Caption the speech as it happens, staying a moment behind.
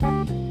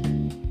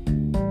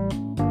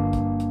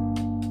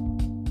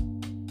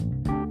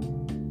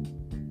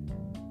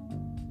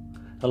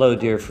Hello,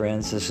 dear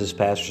friends. This is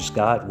Pastor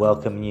Scott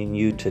welcoming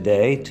you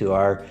today to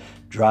our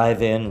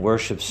drive-in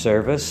worship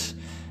service.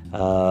 We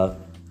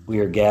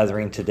are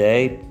gathering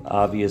today,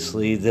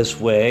 obviously, this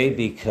way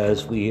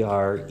because we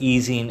are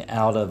easing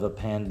out of a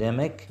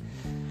pandemic.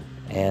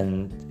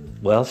 And,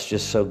 well, it's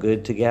just so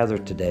good to gather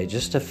today.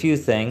 Just a few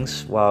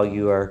things while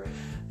you are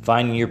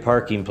finding your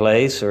parking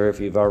place, or if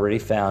you've already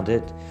found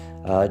it.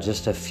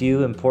 Just a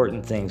few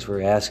important things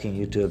we're asking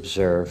you to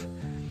observe.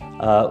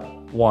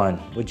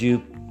 One, would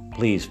you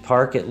please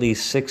park at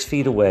least 6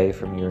 feet away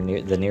from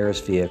the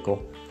nearest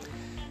vehicle.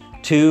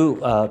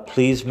 2,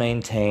 please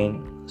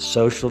maintain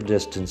social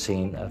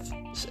distancing of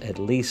at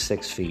least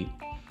 6 feet.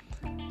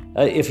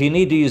 If you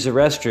need to use a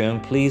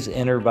restroom, please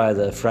enter by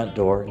the front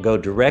door and go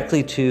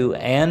directly to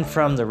and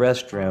from the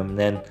restroom,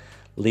 then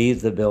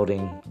leave the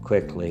building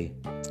quickly.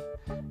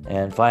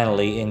 And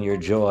finally, in your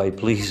joy,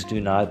 please do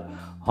not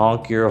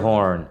honk your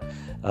horn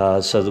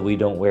so that we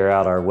don't wear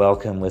out our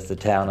welcome with the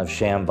town of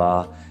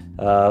Shambach.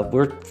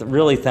 We're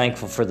really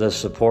thankful for the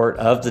support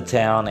of the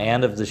town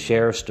and of the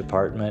Sheriff's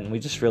Department. We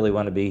just really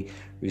want to be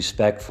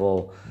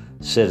respectful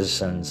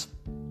citizens.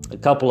 A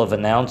couple of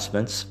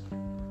announcements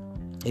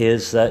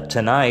is that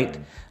tonight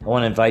I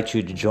want to invite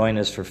you to join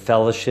us for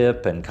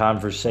fellowship and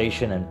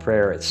conversation and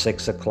prayer at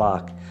 6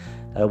 o'clock.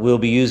 We'll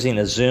be using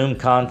a Zoom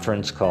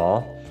conference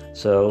call.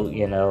 So,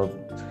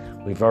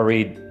 we've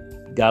already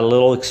got a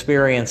little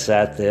experience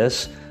at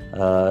this.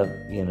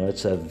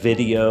 It's a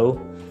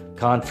video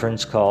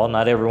conference call.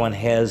 Not everyone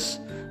has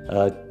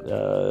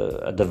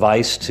a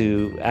device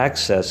to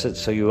access it,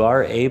 so you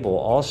are able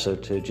also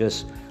to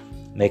just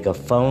make a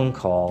phone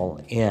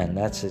call in.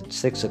 That's at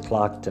 6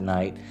 o'clock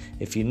tonight.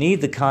 If you need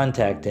the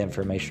contact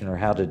information or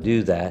how to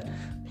do that,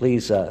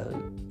 please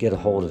get a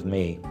hold of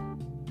me.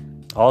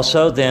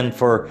 Also, then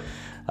for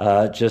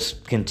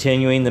just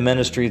continuing the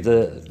ministry of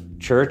the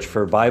church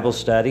for Bible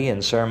study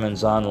and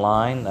sermons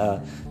online,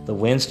 the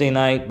Wednesday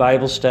night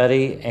Bible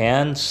study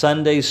and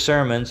Sunday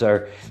sermons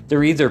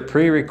they're either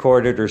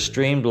pre-recorded or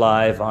streamed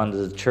live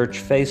onto the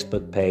church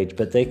Facebook page,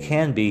 but they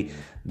can be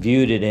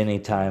viewed at any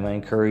time. I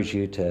encourage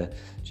you to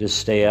just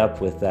stay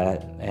up with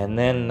that. And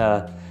then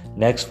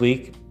next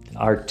week,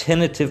 our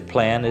tentative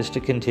plan is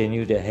to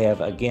continue to have,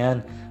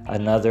 again,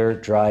 another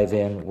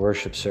drive-in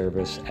worship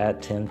service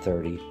at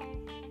 10:30.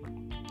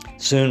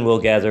 Soon we'll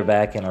gather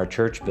back in our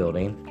church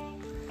building.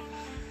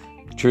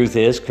 Truth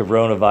is,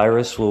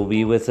 coronavirus will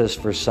be with us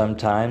for some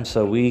time,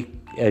 so we,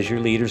 as your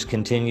leaders,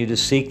 continue to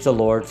seek the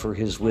Lord for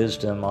His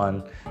wisdom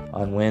on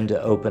when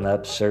to open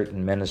up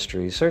certain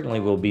ministries.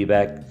 Certainly we'll be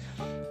back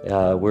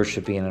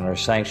worshiping in our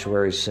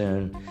sanctuary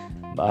soon.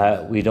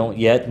 We don't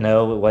yet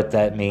know what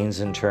that means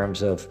in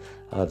terms of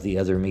the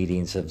other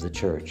meetings of the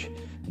church.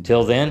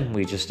 Until then,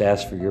 we just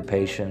ask for your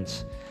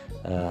patience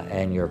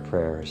and your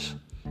prayers.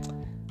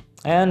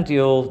 And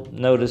you'll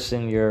notice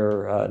in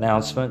your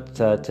announcement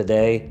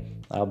today,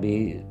 I'll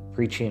be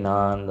preaching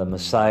on the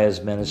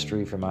Messiah's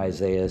ministry from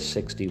Isaiah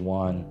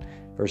 61,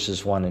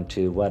 verses 1 and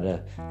 2. What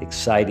an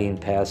exciting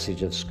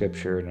passage of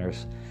Scripture, and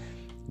there's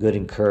good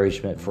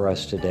encouragement for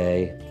us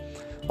today.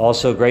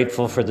 Also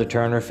grateful for the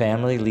Turner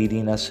family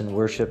leading us in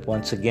worship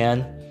once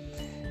again.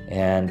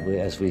 And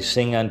as we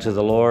sing unto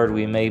the Lord,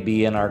 we may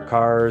be in our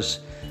cars,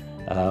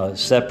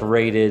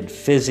 separated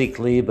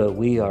physically, but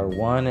we are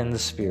one in the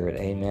Spirit.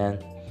 Amen.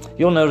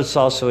 You'll notice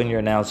also in your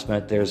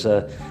announcement there's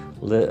a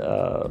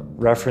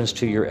reference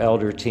to your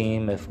elder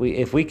team. If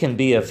we can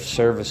be of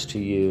service to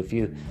you,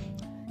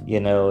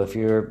 if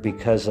you're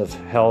because of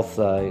health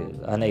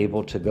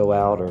unable to go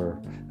out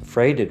or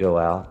afraid to go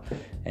out,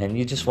 and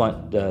you just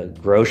want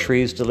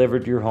groceries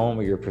delivered to your home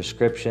or your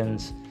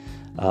prescriptions,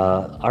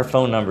 our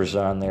phone numbers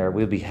are on there.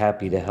 We'll be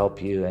happy to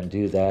help you and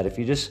do that. If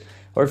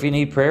you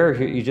need prayer,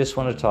 or you just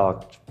want to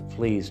talk,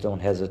 please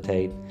don't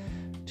hesitate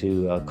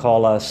to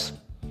call us.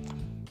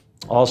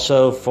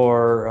 Also,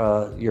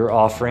 for your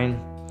offering,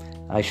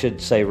 I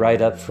should say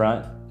right up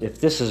front,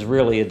 if this is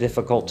really a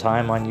difficult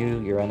time on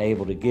you, you're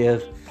unable to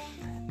give.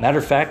 Matter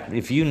of fact,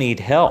 if you need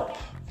help,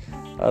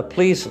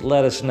 please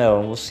let us know,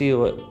 and we'll see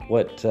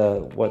what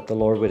the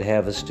Lord would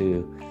have us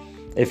do.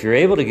 If you're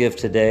able to give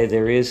today,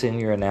 there is in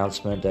your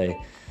announcement a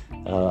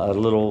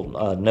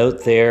little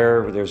note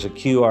there. There's a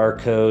QR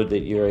code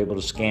that you're able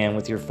to scan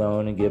with your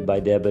phone and give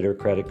by debit or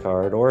credit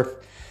card. Or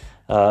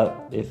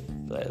if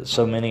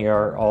so many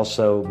are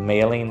also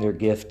mailing their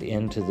gift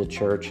into the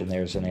church, and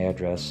there's an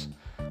address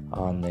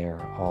on there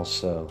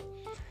also.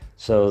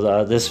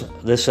 So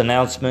this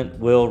announcement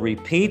will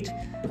repeat,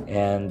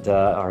 and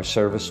our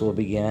service will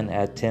begin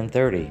at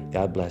 10:30.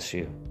 God bless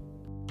you.